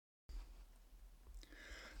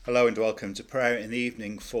Hello and welcome to prayer in the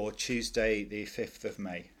evening for Tuesday the 5th of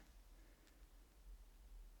May.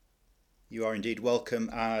 You are indeed welcome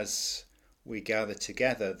as we gather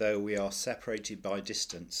together, though we are separated by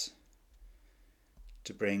distance,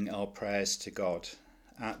 to bring our prayers to God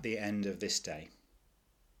at the end of this day.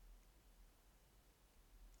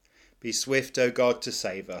 Be swift, O God, to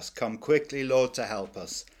save us. Come quickly, Lord, to help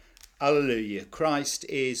us. Alleluia. Christ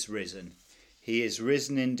is risen. He is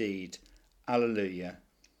risen indeed. Alleluia.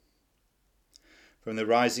 From the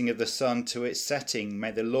rising of the sun to its setting,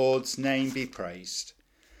 may the Lord's name be praised.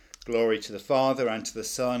 Glory to the Father, and to the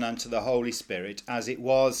Son, and to the Holy Spirit, as it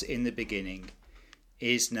was in the beginning,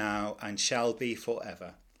 is now, and shall be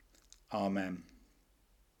forever. Amen.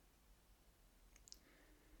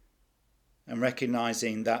 And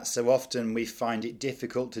recognising that so often we find it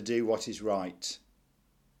difficult to do what is right,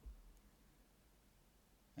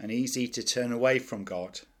 and easy to turn away from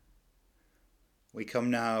God, we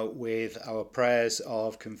come now with our prayers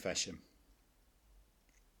of confession.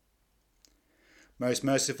 Most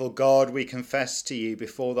merciful God, we confess to you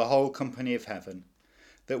before the whole company of heaven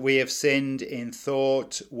that we have sinned in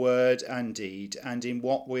thought, word and deed, and in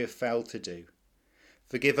what we have failed to do.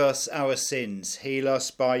 Forgive us our sins, heal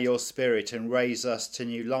us by your Spirit, and raise us to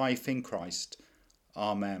new life in Christ.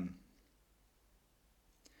 Amen.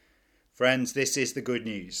 Friends, this is the good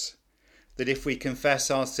news, that if we confess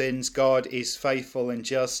our sins, God is faithful and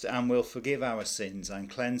just and will forgive our sins and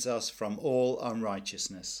cleanse us from all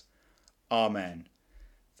unrighteousness. Amen.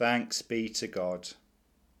 Thanks be to God.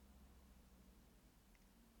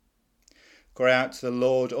 Cry out to the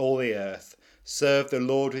Lord, all the earth. Serve the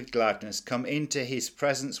Lord with gladness. Come into his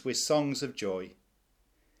presence with songs of joy.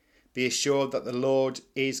 Be assured that the Lord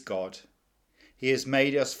is God. He has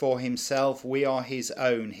made us for himself. We are his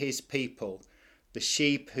own, his people, the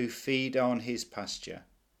sheep who feed on his pasture.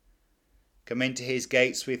 Come into his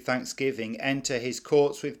gates with thanksgiving. Enter his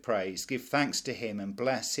courts with praise. Give thanks to him and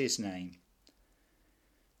bless his name.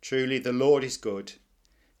 Truly the Lord is good.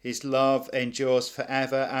 His love endures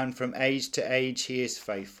forever, and from age to age he is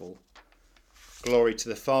faithful. Glory to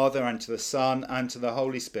the Father, and to the Son, and to the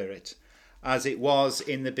Holy Spirit, as it was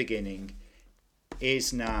in the beginning,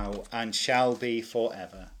 is now, and shall be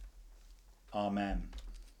forever. Amen.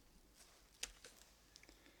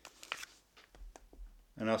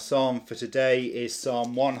 And our psalm for today is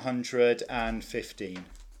Psalm 115.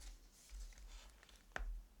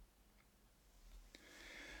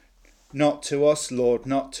 Not to us, Lord,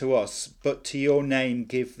 not to us, but to your name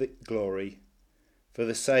give the glory, for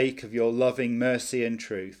the sake of your loving mercy and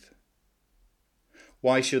truth.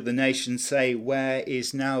 Why should the nations say, where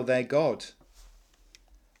is now their God?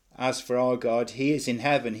 As for our God, he is in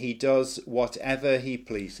heaven, he does whatever he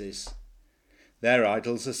pleases. Their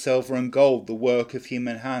idols are silver and gold, the work of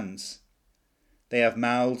human hands. They have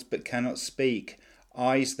mouths but cannot speak,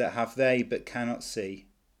 eyes that have they but cannot see.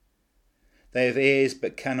 They have ears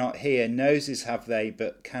but cannot hear, noses have they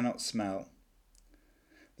but cannot smell.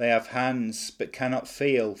 They have hands but cannot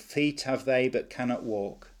feel, feet have they but cannot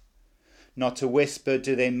walk. Not a whisper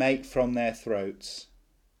do they make from their throats.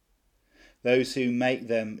 Those who make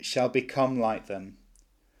them shall become like them,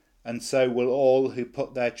 and so will all who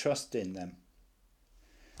put their trust in them.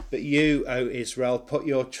 But you, O Israel, put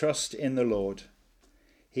your trust in the Lord.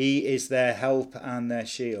 He is their help and their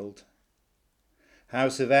shield.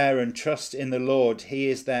 House of Aaron, trust in the Lord. He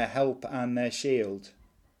is their help and their shield.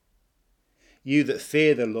 You that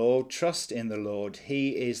fear the Lord, trust in the Lord.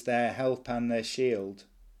 He is their help and their shield.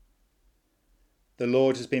 The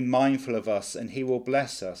Lord has been mindful of us, and he will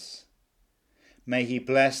bless us. May he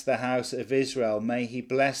bless the house of Israel. May he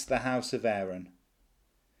bless the house of Aaron.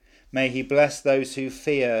 May he bless those who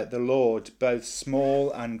fear the Lord, both small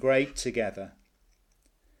and great together.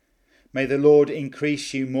 May the Lord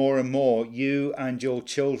increase you more and more, you and your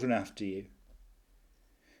children after you.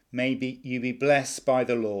 May you be blessed by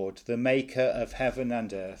the Lord, the maker of heaven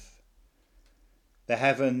and earth. The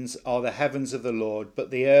heavens are the heavens of the Lord, but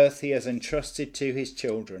the earth he has entrusted to his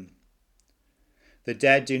children. The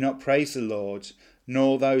dead do not praise the Lord,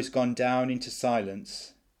 nor those gone down into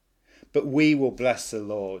silence. But we will bless the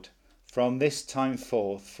Lord from this time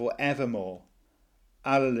forth for evermore.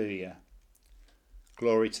 Alleluia.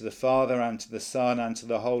 Glory to the Father, and to the Son, and to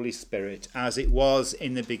the Holy Spirit, as it was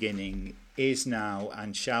in the beginning, is now,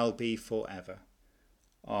 and shall be forever.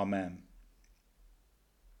 Amen.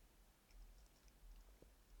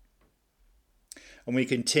 And we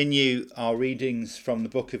continue our readings from the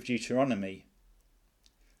book of Deuteronomy.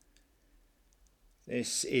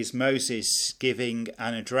 This is Moses giving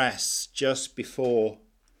an address just before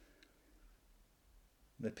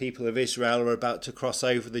The people of Israel are about to cross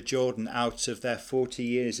over the Jordan out of their 40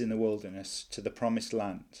 years in the wilderness to the promised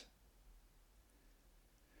land.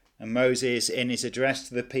 And Moses, in his address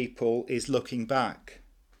to the people, is looking back.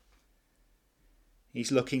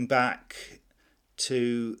 He's looking back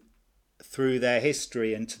through their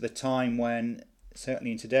history and to the time when,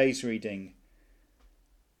 certainly in today's reading,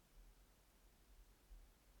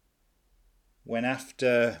 when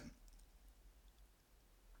after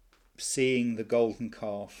seeing the golden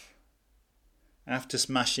calf, after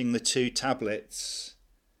smashing the 2 tablets,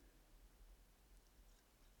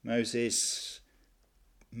 Moses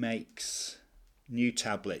makes new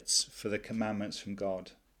tablets for the commandments from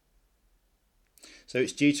God. So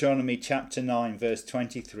it's Deuteronomy chapter 9 verse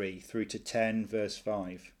 23 through to 10 verse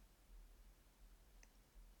 5.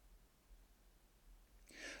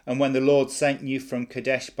 And when the Lord sent you from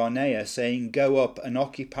Kadesh Barnea, saying, "Go up and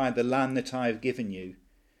occupy the land that I have given you,"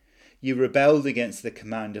 you rebelled against the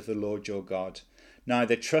command of the Lord your God,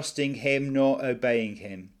 neither trusting him nor obeying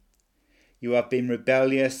him. You have been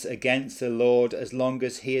rebellious against the Lord as long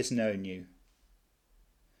as he has known you.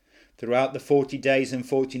 Throughout the 40 days and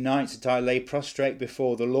 40 nights that I lay prostrate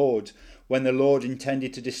before the Lord, when the Lord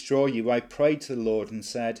intended to destroy you, I prayed to the Lord and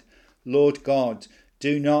said, "Lord God,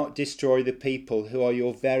 do not destroy the people who are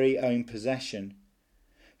your very own possession,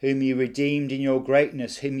 whom you redeemed in your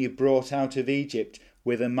greatness, whom you brought out of Egypt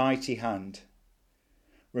with a mighty hand.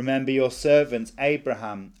 Remember your servants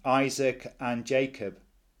Abraham, Isaac, and Jacob.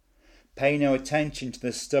 Pay no attention to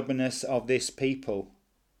the stubbornness of this people,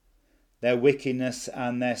 their wickedness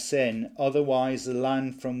and their sin. Otherwise the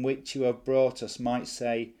land from which you have brought us might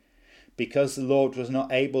say, because the Lord was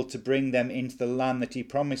not able to bring them into the land that he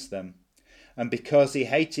promised them, and because he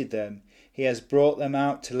hated them, he has brought them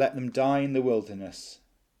out to let them die in the wilderness.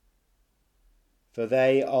 For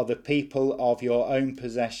they are the people of your own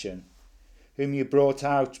possession, whom you brought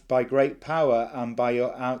out by great power and by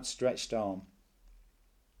your outstretched arm."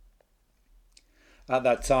 At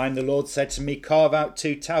that time the Lord said to me, "Carve out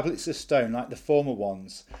 2 tablets of stone like the former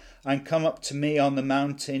ones, and come up to me on the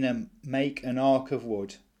mountain and make an ark of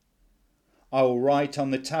wood. I will write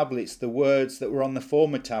on the tablets the words that were on the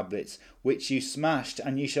former tablets, which you smashed,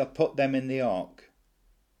 and you shall put them in the ark."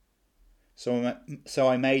 So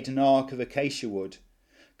I made an ark of acacia wood,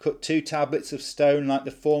 cut 2 tablets of stone like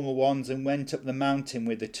the former ones, and went up the mountain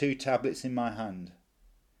with the 2 tablets in my hand.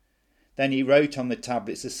 Then he wrote on the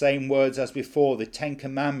tablets the same words as before, the 10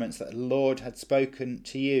 commandments that the Lord had spoken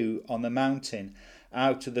to you on the mountain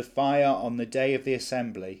out of the fire on the day of the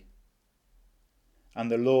assembly. And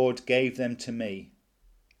the Lord gave them to me.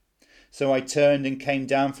 So I turned and came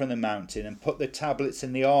down from the mountain and put the tablets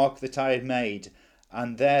in the ark that I had made,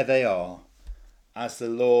 and there they are, as the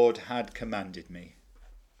Lord had commanded me.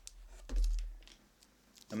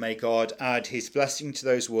 And may God add his blessing to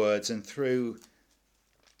those words, and through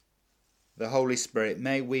the Holy Spirit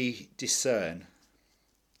may we discern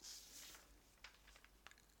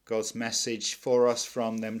God's message for us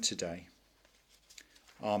from them today.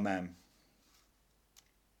 Amen.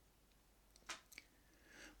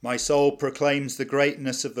 My soul proclaims the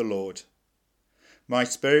greatness of the Lord. My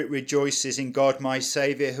spirit rejoices in God my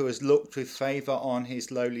Saviour, who has looked with favour on his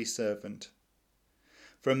lowly servant.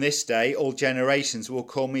 From this day all generations will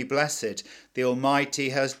call me blessed. The Almighty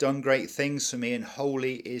has done great things for me, and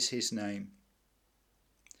holy is his name.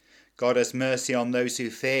 God has mercy on those who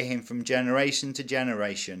fear him from generation to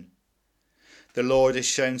generation. The Lord has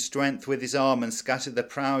shown strength with his arm and scattered the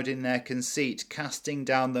proud in their conceit, casting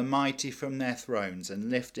down the mighty from their thrones and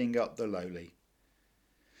lifting up the lowly.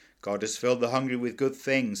 God has filled the hungry with good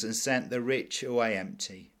things and sent the rich away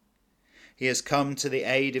empty. He has come to the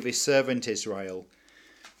aid of his servant Israel,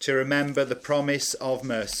 to remember the promise of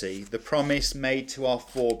mercy, the promise made to our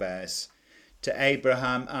forebears, to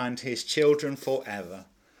Abraham and his children forever.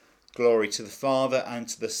 Glory to the Father, and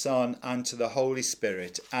to the Son, and to the Holy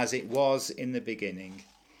Spirit, as it was in the beginning,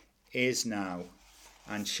 is now,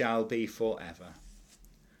 and shall be forever.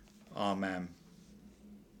 Amen.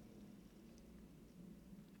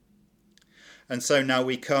 And so now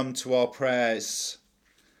we come to our prayers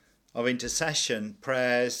of intercession,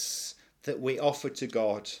 prayers that we offer to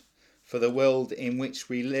God for the world in which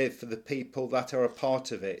we live, for the people that are a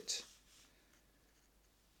part of it,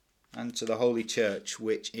 and to the Holy Church,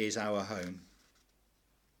 which is our home.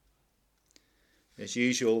 As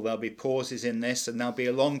usual, there'll be pauses in this, and there'll be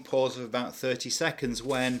a long pause of about 30 seconds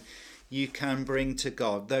when you can bring to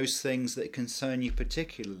God those things that concern you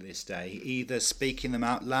particularly this day, either speaking them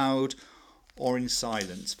out loud or in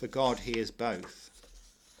silence. For God hears both.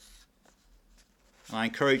 I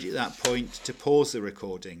encourage you at that point to pause the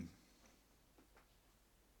recording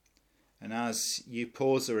And as you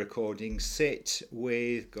pause the recording, sit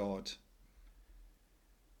with God.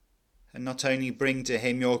 And not only bring to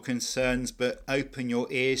him your concerns, but open your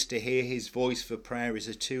ears to hear his voice, for prayer is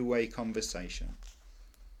a two-way conversation.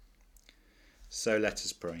 So let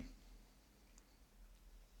us pray.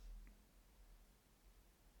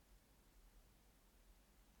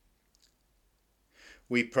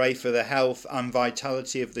 We pray for the health and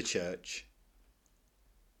vitality of the church.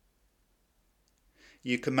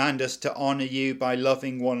 You command us to honour you by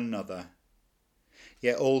loving one another.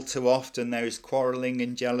 Yet all too often there is quarrelling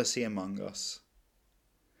and jealousy among us.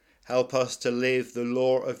 Help us to live the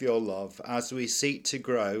law of your love as we seek to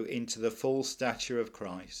grow into the full stature of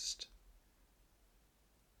Christ.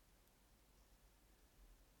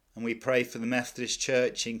 And we pray for the Methodist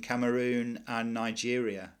Church in Cameroon and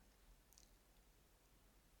Nigeria,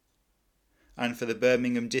 and for the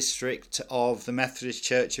Birmingham district of the Methodist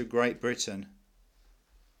Church of Great Britain,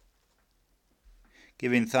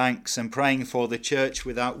 giving thanks and praying for the Church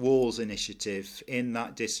Without Walls initiative in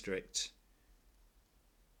that district,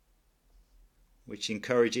 which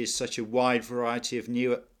encourages such a wide variety of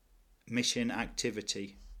new mission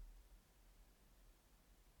activity.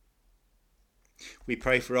 We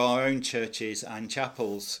pray for our own churches and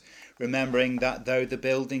chapels, remembering that though the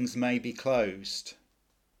buildings may be closed,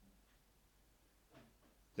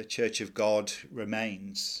 the Church of God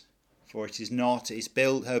remains. For it is not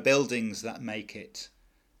her buildings that make it,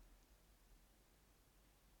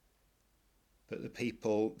 but the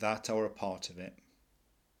people that are a part of it.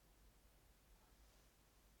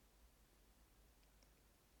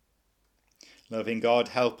 Loving God,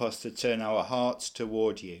 help us to turn our hearts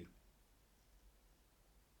toward you.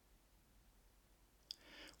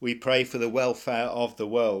 We pray for the welfare of the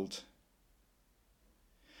world.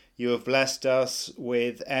 You have blessed us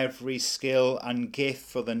with every skill and gift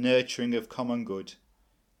for the nurturing of common good.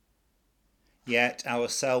 Yet our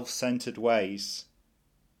self-centered ways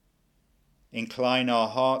incline our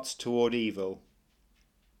hearts toward evil.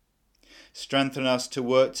 Strengthen us to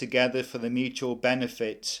work together for the mutual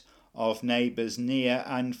benefit of neighbours near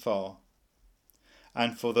and far,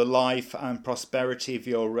 and for the life and prosperity of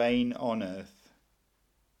your reign on earth.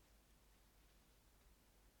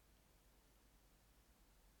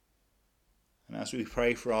 And as we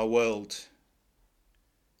pray for our world,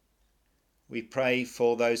 we pray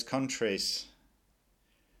for those countries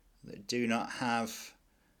that do not have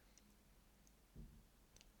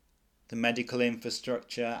the medical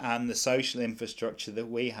infrastructure and the social infrastructure that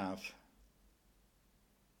we have.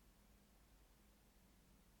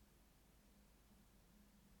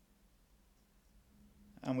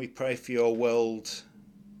 And we pray for your world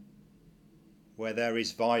where there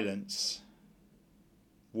is violence,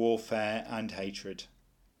 warfare and hatred.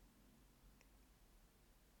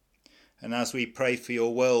 And as we pray for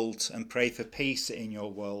your world and pray for peace in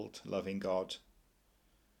your world, loving God,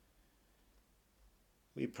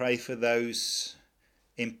 we pray for those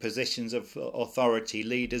in positions of authority,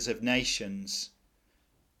 leaders of nations,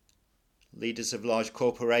 leaders of large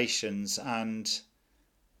corporations, and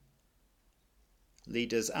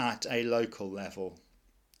leaders at a local level.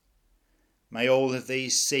 May all of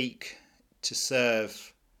these seek to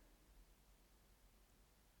serve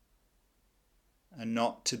and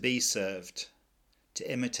not to be served,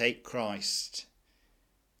 to imitate Christ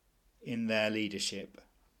in their leadership.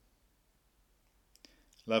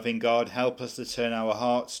 Loving God, help us to turn our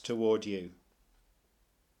hearts toward you.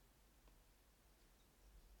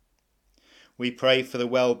 We pray for the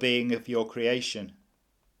well-being of your creation.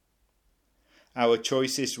 Our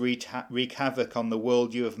choices wreak havoc on the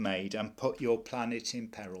world you have made and put your planet in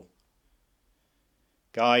peril.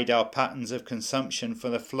 Guide our patterns of consumption for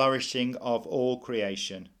the flourishing of all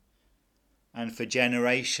creation and for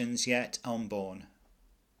generations yet unborn.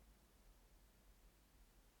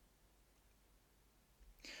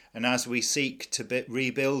 And as we seek to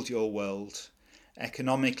rebuild your world,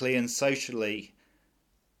 economically and socially,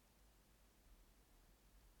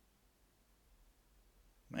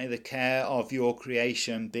 may the care of your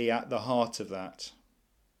creation be at the heart of that.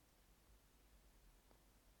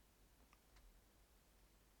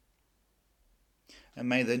 And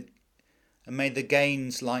may the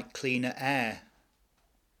gains like cleaner air,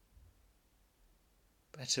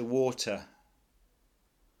 better water,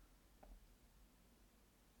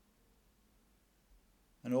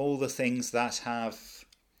 and all the things that have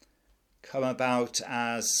come about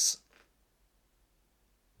as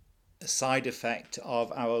a side effect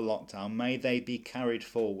of our lockdown, may they be carried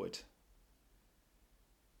forward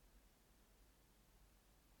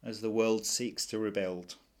as the world seeks to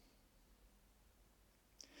rebuild.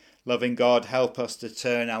 Loving God, help us to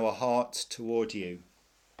turn our hearts toward you.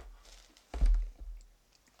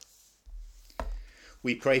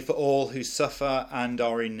 We pray for all who suffer and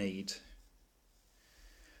are in need.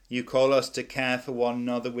 You call us to care for one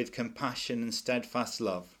another with compassion and steadfast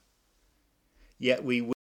love. Yet we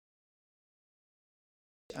weep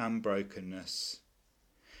and brokenness.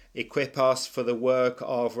 Equip us for the work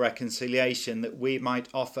of reconciliation, that we might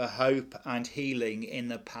offer hope and healing in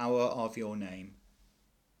the power of your name.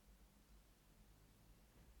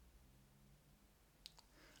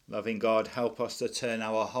 Loving God, help us to turn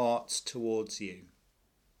our hearts towards you.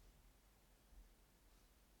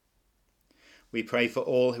 We pray for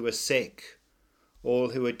all who are sick, all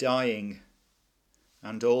who are dying,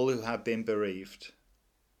 and all who have been bereaved.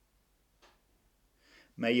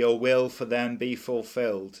 May your will for them be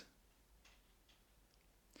fulfilled.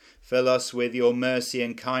 Fill us with your mercy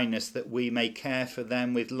and kindness, that we may care for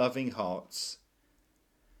them with loving hearts,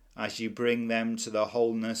 as you bring them to the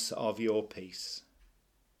wholeness of your peace.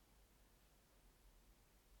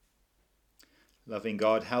 Loving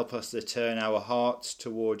God, help us to turn our hearts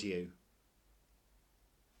toward you.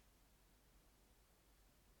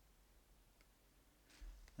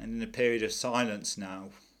 And in a period of silence now,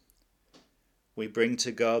 we bring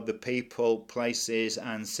to God the people, places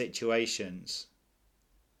and situations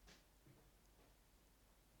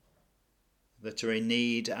that are in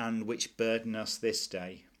need and which burden us this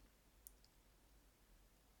day,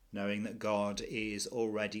 knowing that God is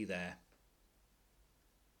already there.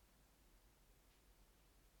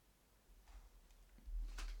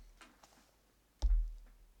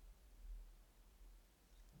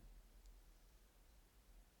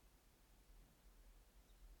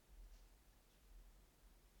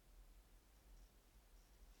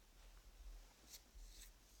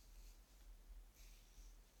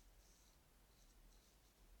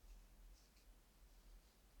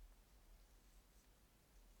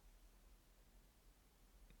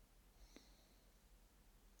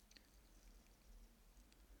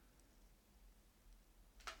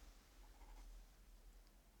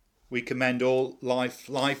 We commend all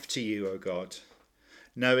life to you, O God,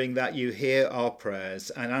 knowing that you hear our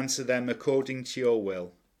prayers and answer them according to your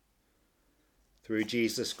will. Through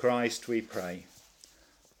Jesus Christ we pray.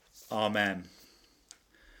 Amen.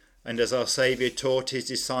 And as our Saviour taught his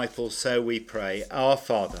disciples, so we pray. Our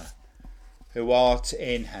Father, who art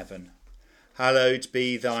in heaven, hallowed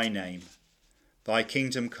be thy name. Thy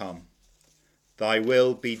kingdom come. Thy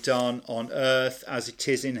will be done on earth as it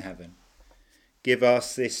is in heaven. Give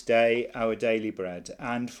us this day our daily bread,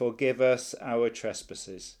 and forgive us our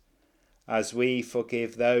trespasses, as we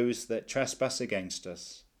forgive those that trespass against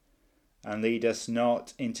us. And lead us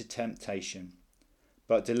not into temptation,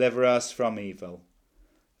 but deliver us from evil.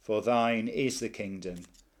 For thine is the kingdom,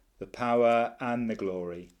 the power and the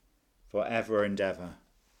glory, for ever and ever.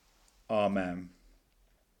 Amen.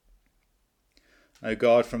 O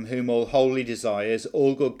God, from whom all holy desires,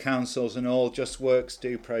 all good counsels and all just works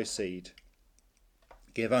do proceed,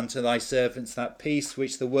 give unto thy servants that peace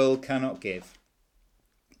which the world cannot give,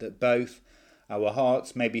 that both our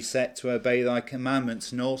hearts may be set to obey thy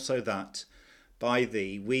commandments, and also that, by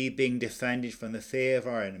thee, we, being defended from the fear of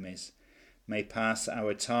our enemies, may pass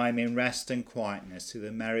our time in rest and quietness through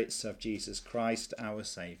the merits of Jesus Christ our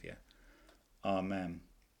Saviour. Amen.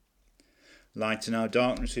 Lighten our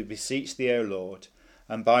darkness, we beseech thee, O Lord,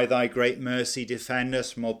 and by thy great mercy defend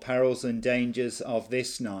us from all perils and dangers of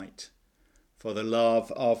this night, for the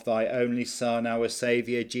love of thy only Son, our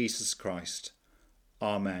Saviour, Jesus Christ.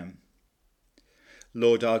 Amen.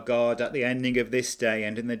 Lord our God, at the ending of this day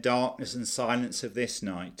and in the darkness and silence of this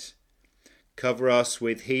night, cover us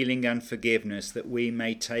with healing and forgiveness, that we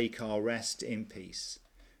may take our rest in peace.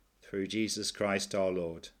 Through Jesus Christ our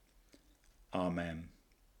Lord. Amen.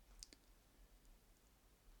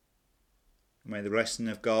 May the blessing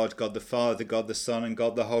of God, God the Father, God the Son, and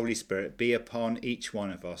God the Holy Spirit be upon each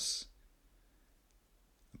one of us,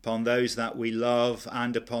 upon those that we love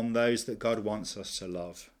and upon those that God wants us to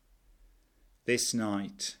love, this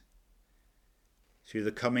night, through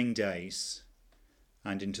the coming days,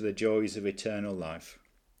 and into the joys of eternal life.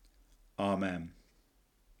 Amen.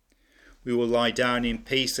 We will lie down in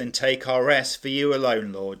peace and take our rest, for you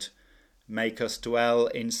alone, Lord, make us dwell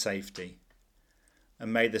in safety.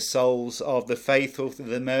 And may the souls of the faithful, through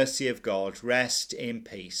the mercy of God, rest in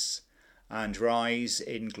peace and rise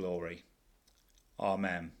in glory.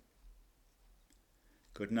 Amen.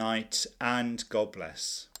 Good night and God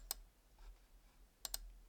bless.